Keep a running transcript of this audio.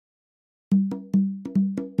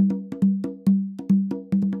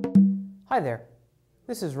Hi there,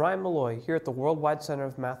 this is Ryan Malloy here at the Worldwide Center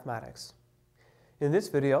of Mathematics. In this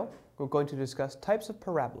video, we're going to discuss types of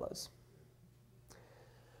parabolas.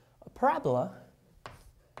 A parabola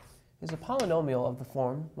is a polynomial of the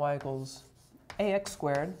form y equals ax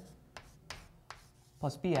squared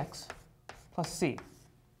plus bx plus c,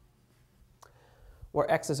 where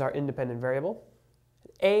x is our independent variable,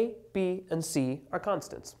 a, b, and c are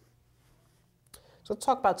constants. So let's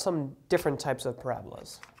talk about some different types of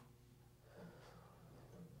parabolas.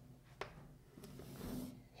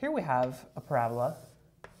 Here we have a parabola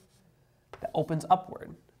that opens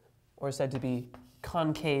upward, or is said to be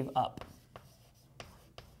concave up.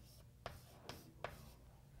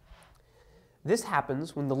 This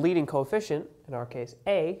happens when the leading coefficient, in our case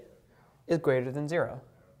a, is greater than 0.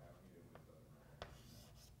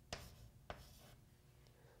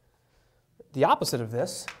 The opposite of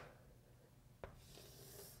this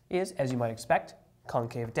is, as you might expect,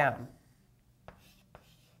 concave down.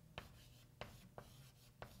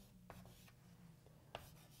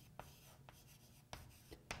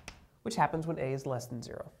 Which happens when a is less than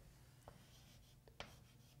 0.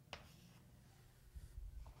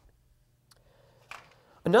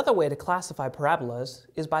 Another way to classify parabolas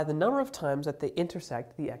is by the number of times that they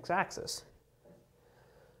intersect the x-axis.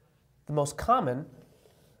 The most common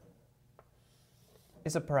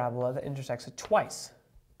is a parabola that intersects it twice.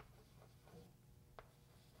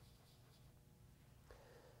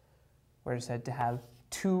 Where it's said to have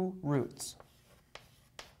 2 roots.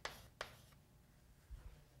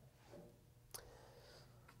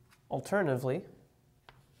 Alternatively,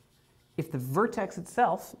 if the vertex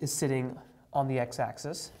itself is sitting on the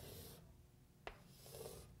x-axis,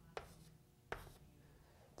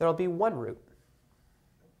 there will be 1 root.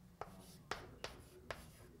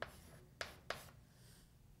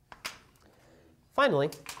 Finally,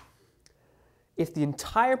 if the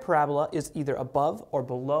entire parabola is either above or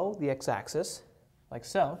below the x-axis, like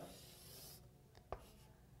so,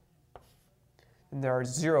 then there are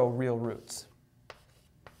 0 real roots.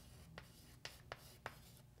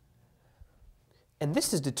 And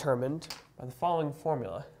this is determined by the following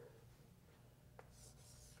formula.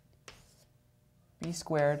 B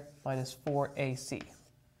squared minus 4ac.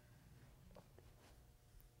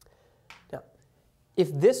 Now,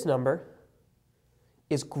 if this number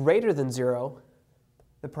is greater than 0,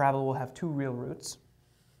 the parabola will have 2 real roots.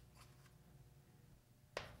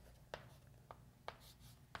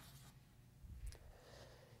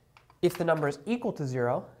 If the number is equal to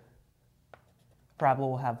 0, the parabola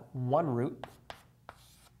will have 1 root.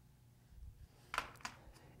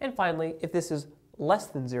 And finally, if this is less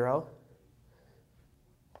than 0,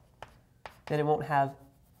 then it won't have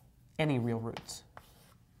any real roots.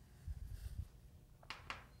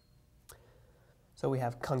 So we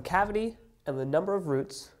have concavity and the number of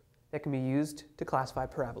roots that can be used to classify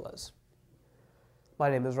parabolas. My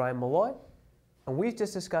name is Ryan Malloy, and we've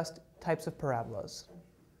just discussed types of parabolas.